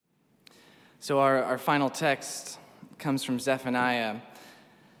So our final text comes from Zephaniah.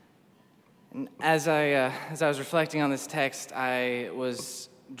 And as I was reflecting on this text, I was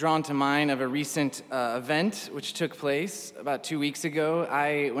drawn to mind of a recent event which took place about 2 weeks ago.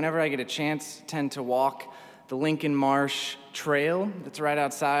 Whenever I get a chance, tend to walk the Lincoln Marsh Trail that's right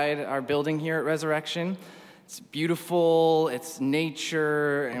outside our building here at Resurrection. It's beautiful, it's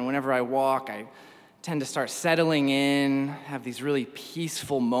nature, and whenever I walk, I tend to start settling in, have these really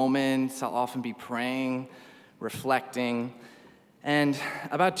peaceful moments. I'll often be praying, reflecting. And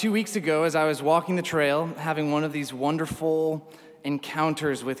about 2 weeks ago, as I was walking the trail, having one of these wonderful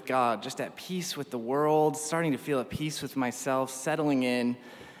encounters with God, just at peace with the world, starting to feel at peace with myself, settling in,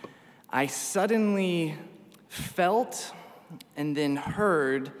 I suddenly felt and then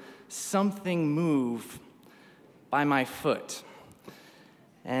heard something move by my foot.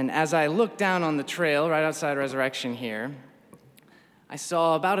 And as I looked down on the trail right outside Resurrection here, I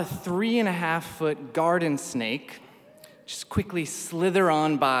saw about a 3.5-foot garden snake just quickly slither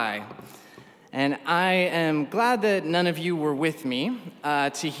on by. And I am glad that none of you were with me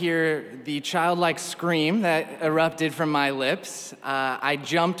to hear the childlike scream that erupted from my lips. I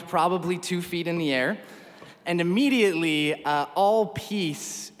jumped probably 2 feet in the air, and immediately all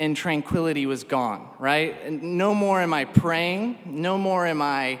peace and tranquility was gone, right? And no more am I praying, no more am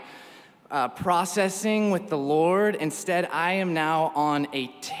I processing with the Lord. Instead, I am now on a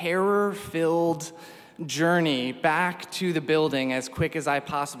terror-filled journey back to the building as quick as I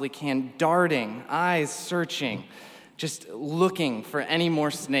possibly can, darting, eyes searching, just looking for any more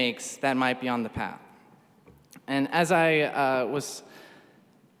snakes that might be on the path. And as I was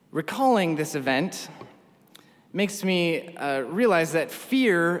recalling this event, makes me realize that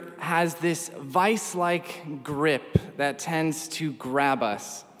fear has this vice-like grip that tends to grab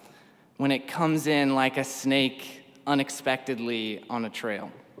us when it comes in like a snake unexpectedly on a trail.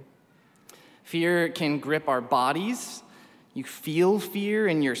 Fear can grip our bodies. You feel fear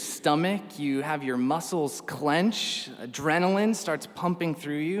in your stomach. You have your muscles clench. Adrenaline starts pumping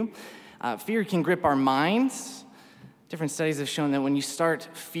through you. Fear can grip our minds. Different studies have shown that when you start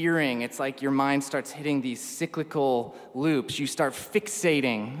fearing, it's like your mind starts hitting these cyclical loops. You start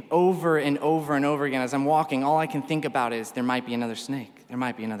fixating over and over and over again. As I'm walking, all I can think about is there might be another snake. There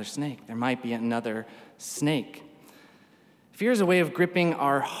might be another snake. There might be another snake. Fear is a way of gripping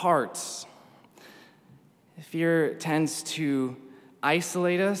our hearts. Fear tends to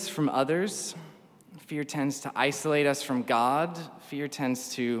isolate us from others. Fear tends to isolate us from God. Fear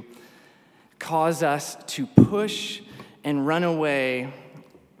tends to cause us to push and run away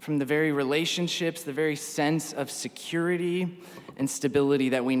from the very relationships, the very sense of security and stability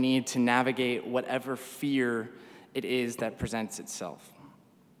that we need to navigate whatever fear it is that presents itself.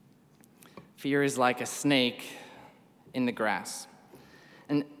 Fear is like a snake in the grass.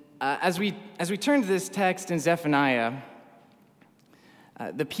 And as we turn to this text in Zephaniah,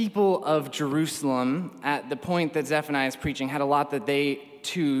 the people of Jerusalem, at the point that Zephaniah is preaching, had a lot that they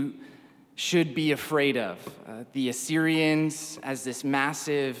too should be afraid of. The Assyrians, as this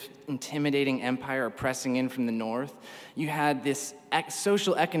massive, intimidating empire pressing in from the north. You had this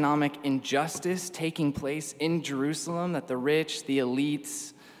social economic injustice taking place in Jerusalem, that the rich, the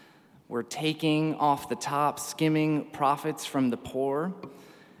elites, were taking off the top, skimming profits from the poor.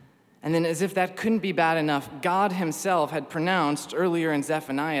 And then, as if that couldn't be bad enough, God himself had pronounced earlier in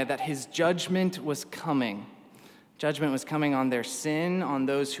Zephaniah that his judgment was coming. Judgment was coming on their sin, on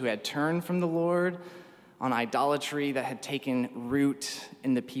those who had turned from the Lord, on idolatry that had taken root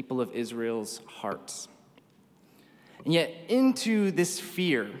in the people of Israel's hearts. And yet, into this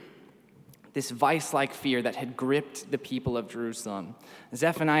fear, this vice-like fear that had gripped the people of Jerusalem,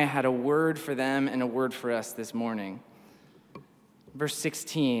 Zephaniah had a word for them and a word for us this morning. Verse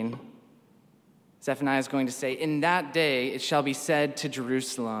 16, Zephaniah is going to say, "In that day it shall be said to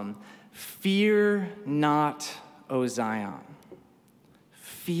Jerusalem, 'Fear not, O Zion.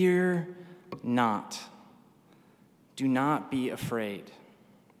 Fear not. Do not be afraid.'"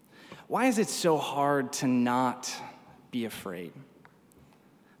 Why is it so hard to not be afraid?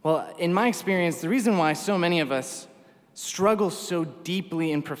 Well, in my experience, the reason why so many of us struggle so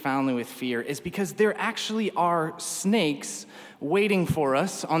deeply and profoundly with fear is because there actually are snakes waiting for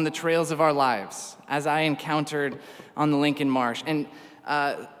us on the trails of our lives, as I encountered on the Lincoln Marsh. And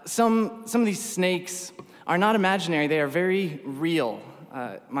some of these snakes are not imaginary, they are very real.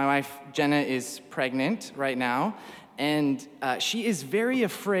 My wife, Jenna, is pregnant right now, and she is very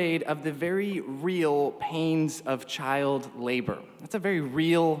afraid of the very real pains of child labor. That's a very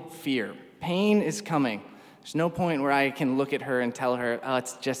real fear. Pain is coming. There's no point where I can look at her and tell her, "Oh,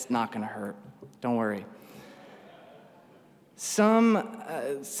 it's just not going to hurt. Don't worry." Some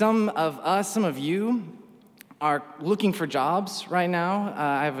of you are looking for jobs right now.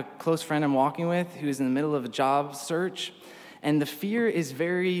 I have a close friend I'm walking with who's in the middle of a job search, and the fear is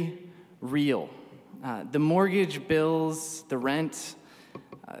very real. The mortgage bills, the rent,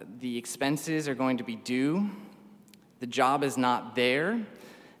 the expenses are going to be due. The job is not there, and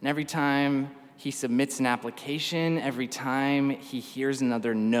every time he submits an application, every time he hears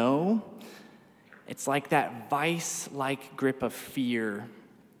another no, it's like that vice-like grip of fear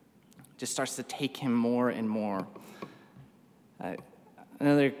just starts to take him more and more.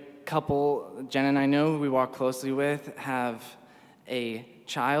 Another couple, Jen and I know, who we walk closely with, have a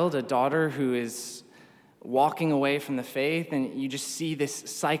child, a daughter who is walking away from the faith, and you just see this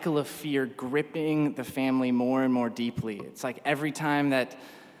cycle of fear gripping the family more and more deeply. It's like every time that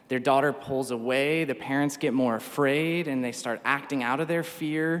their daughter pulls away, the parents get more afraid, and they start acting out of their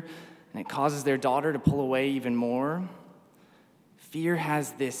fear, and it causes their daughter to pull away even more. Fear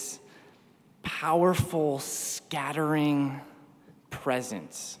has this powerful, scattering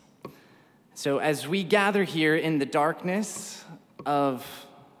presence. So as we gather here in the darkness of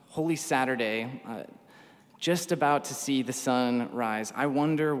Holy Saturday, just about to see the sun rise, I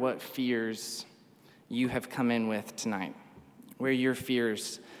wonder what fears you have come in with tonight, where your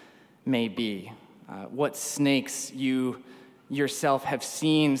fears may be, what snakes you yourself have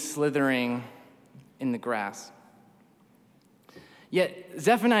seen slithering in the grass. Yet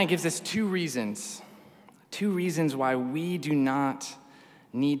Zephaniah gives us two reasons why we do not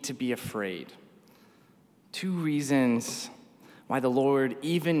need to be afraid. Two reasons why the Lord,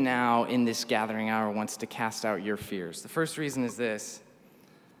 even now in this gathering hour, wants to cast out your fears. The first reason is this: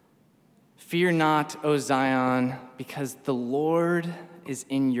 fear not, O Zion, because the Lord is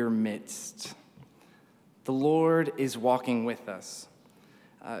in your midst. The Lord is walking with us.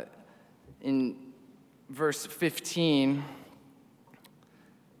 In verse 15,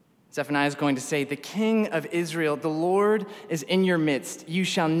 Zephaniah is going to say, "The King of Israel, the Lord is in your midst. You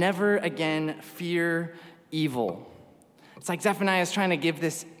shall never again fear evil." It's like Zephaniah is trying to give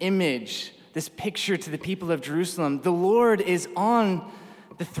this image, this picture to the people of Jerusalem. The Lord is on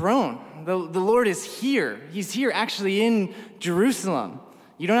the throne. The Lord is here. He's here actually in Jerusalem.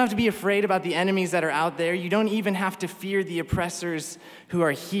 You don't have to be afraid about the enemies that are out there. You don't even have to fear the oppressors who are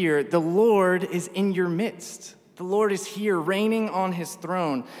here. The Lord is in your midst. The Lord is here reigning on his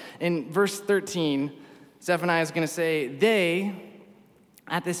throne. In verse 13, Zephaniah is going to say,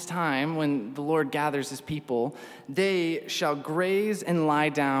 at this time, when the Lord gathers his people, they shall graze and lie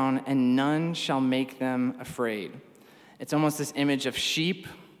down, and none shall make them afraid. It's almost this image of sheep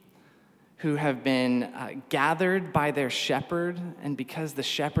who have been gathered by their shepherd, and because the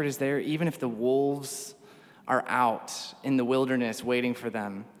shepherd is there, even if the wolves are out in the wilderness waiting for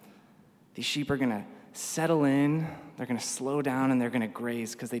them, these sheep are going to settle in, they're going to slow down, and they're going to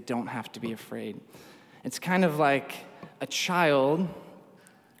graze because they don't have to be afraid. It's kind of like a child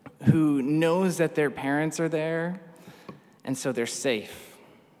who knows that their parents are there, and so they're safe.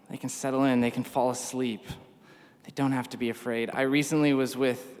 They can settle in, they can fall asleep. They don't have to be afraid. I recently was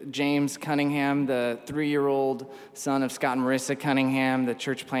with James Cunningham, the 3-year-old son of Scott and Marissa Cunningham, the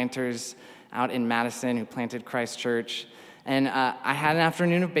church planters out in Madison who planted Christ Church. And I had an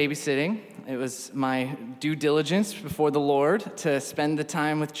afternoon of babysitting. It was my due diligence before the Lord to spend the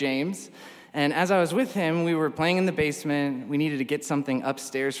time with James. And as I was with him, we were playing in the basement. We needed to get something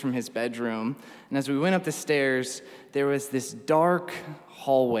upstairs from his bedroom. And as we went up the stairs, there was this dark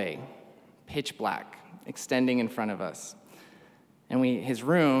hallway, pitch black, extending in front of us. And James's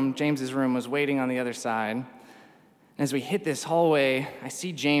room, was waiting on the other side. And as we hit this hallway, I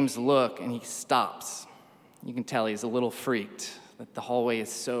see James look, and he stops. You can tell he's a little freaked that the hallway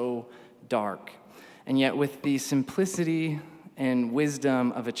is so dark. And yet with the simplicity and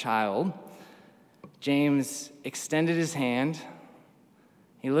wisdom of a child, James extended his hand.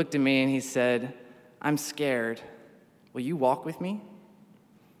 He looked at me and he said, "I'm scared. Will you walk with me?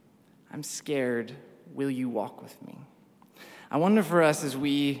 I'm scared. Will you walk with me?" I wonder for us as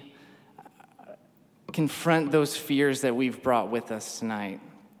we confront those fears that we've brought with us tonight,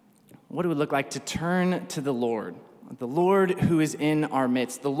 what it would look like to turn to the Lord who is in our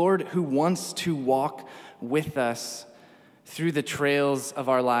midst, the Lord who wants to walk with us through the trails of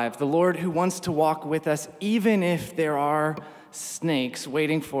our lives, the Lord who wants to walk with us even if there are snakes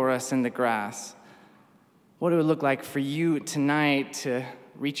waiting for us in the grass. What it would look like for you tonight to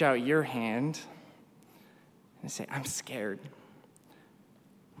reach out your hand and say, "I'm scared.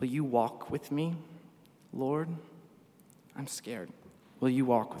 Will you walk with me, Lord? I'm scared. Will you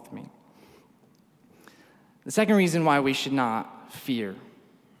walk with me?" The second reason why we should not fear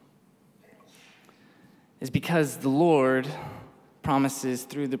is because the Lord promises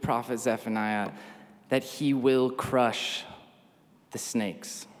through the prophet Zephaniah that he will crush the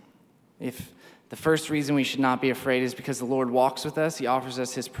snakes. If the first reason we should not be afraid is because the Lord walks with us, he offers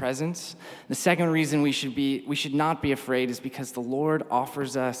us his presence. The second reason we should not be afraid is because the Lord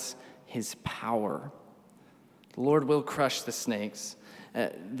offers us his power. The Lord will crush the snakes.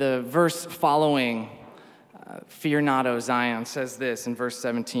 The verse following, "Fear not, O Zion," says this in verse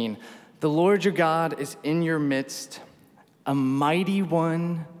 17, "The Lord your God is in your midst, a mighty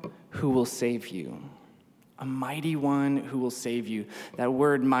one who will save you." A mighty one who will save you. That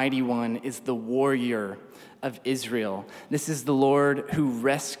word mighty one is the warrior of Israel. This is the Lord who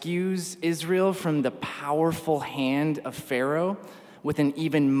rescues Israel from the powerful hand of Pharaoh with an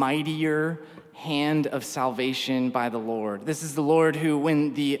even mightier hand of salvation by the Lord. This is the Lord who,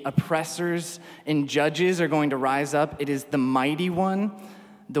 when the oppressors and judges are going to rise up, it is the mighty one,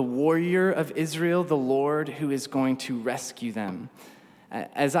 the warrior of Israel, the Lord who is going to rescue them.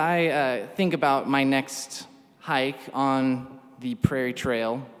 As I think about my next hike on the Prairie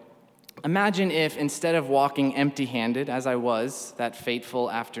Trail, imagine if instead of walking empty-handed, as I was that fateful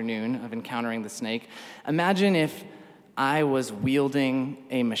afternoon of encountering the snake, imagine if I was wielding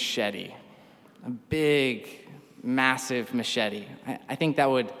a machete, a big, massive machete. I think that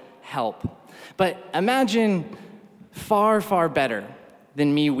would help. But imagine far, far better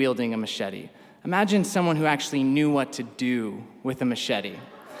than me wielding a machete. Imagine someone who actually knew what to do with a machete.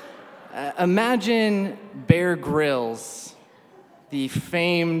 Imagine Bear Grylls, the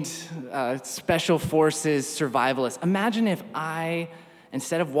famed special forces survivalist. Imagine if I,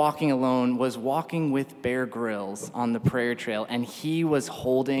 instead of walking alone, was walking with Bear Grylls on the Prairie Trail and he was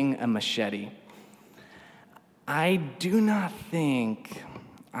holding a machete. I do not think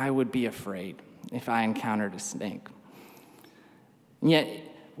I would be afraid if I encountered a snake. And yet,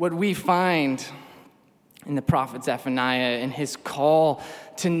 what we find in the prophet Zephaniah and his call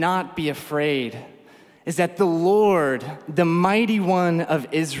to not be afraid is that the Lord, the mighty one of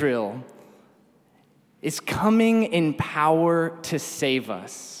Israel, is coming in power to save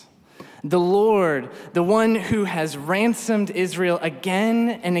us. The Lord, the one who has ransomed Israel again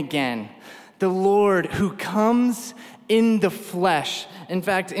and again, the Lord who comes in the flesh. In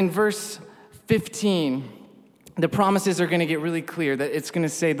fact, in verse 15, the promises are going to get really clear, that it's going to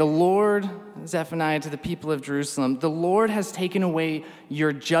say, the Lord, Zephaniah to the people of Jerusalem, the Lord has taken away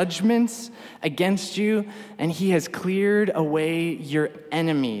your judgments against you, and he has cleared away your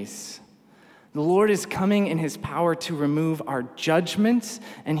enemies. The Lord is coming in his power to remove our judgments,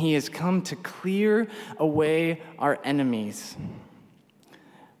 and he has come to clear away our enemies.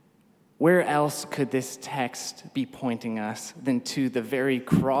 Where else could this text be pointing us than to the very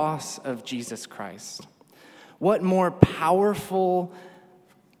cross of Jesus Christ? What more powerful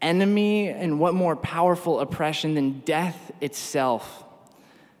enemy and what more powerful oppression than death itself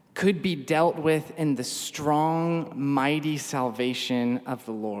could be dealt with in the strong, mighty salvation of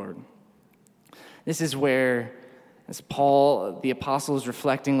the Lord? This is where, as Paul, the apostle, is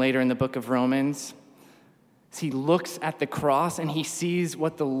reflecting later in the book of Romans, as he looks at the cross and he sees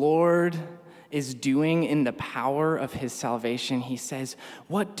what the Lord is doing in the power of his salvation, he says,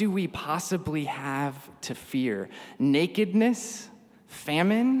 what do we possibly have to fear? Nakedness,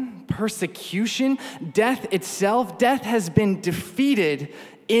 famine, persecution, death itself. Death has been defeated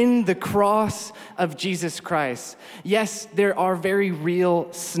in the cross of Jesus Christ. Yes, there are very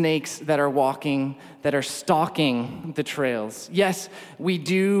real snakes that are stalking the trails. Yes, we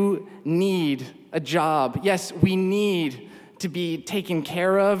do need a job. Yes, we need to be taken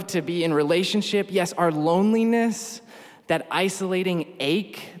care of, to be in relationship. Yes, our loneliness, that isolating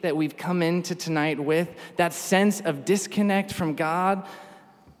ache that we've come into tonight with, that sense of disconnect from God,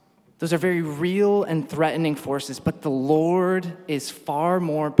 those are very real and threatening forces, but the Lord is far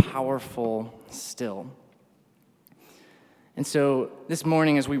more powerful still. And so this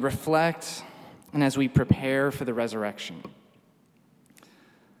morning, as we reflect and as we prepare for the resurrection,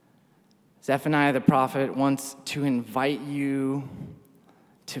 Zephaniah the prophet wants to invite you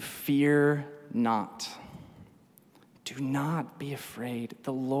to fear not. Do not be afraid.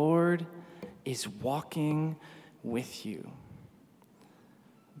 The Lord is walking with you.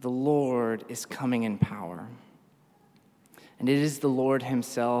 The Lord is coming in power. And it is the Lord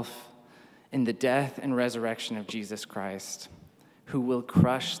himself in the death and resurrection of Jesus Christ who will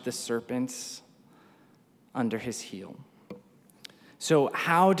crush the serpents under his heel. So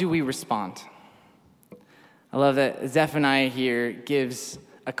how do we respond? I love that Zephaniah here gives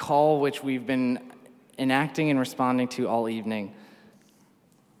a call which we've been enacting and responding to all evening.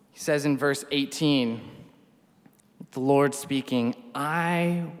 He says in verse 18, the Lord speaking,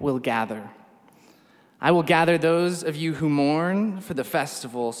 I will gather. I will gather those of you who mourn for the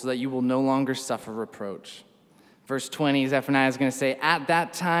festival so that you will no longer suffer reproach. Verse 20, Zephaniah is going to say, at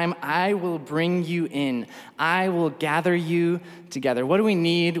that time, I will bring you in. I will gather you together. What do we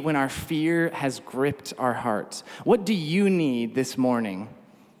need when our fear has gripped our hearts? What do you need this morning?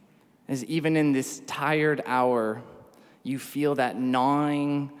 As even in this tired hour, you feel that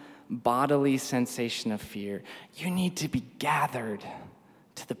gnawing bodily sensation of fear. You need to be gathered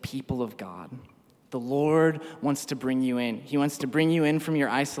to the people of God. The Lord wants to bring you in. He wants to bring you in from your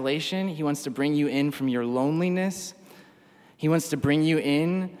isolation. He wants to bring you in from your loneliness. He wants to bring you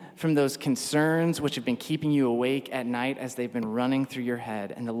in from those concerns which have been keeping you awake at night as they've been running through your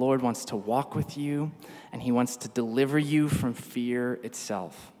head. And the Lord wants to walk with you, and he wants to deliver you from fear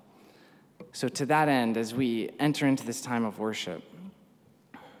itself. So to that end, as we enter into this time of worship,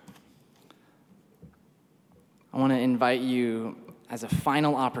 I want to invite you as a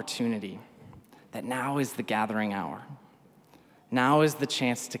final opportunity that now is the gathering hour. Now is the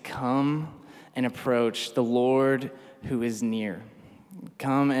chance to come and approach the Lord who is near.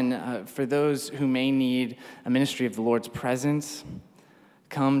 Come and for those who may need a ministry of the Lord's presence,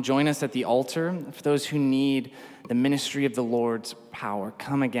 come join us at the altar. For those who need the ministry of the Lord's power,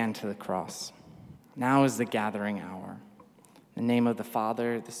 come again to the cross. Now is the gathering hour. In the name of the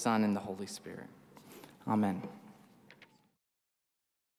Father, the Son, and the Holy Spirit. Amen.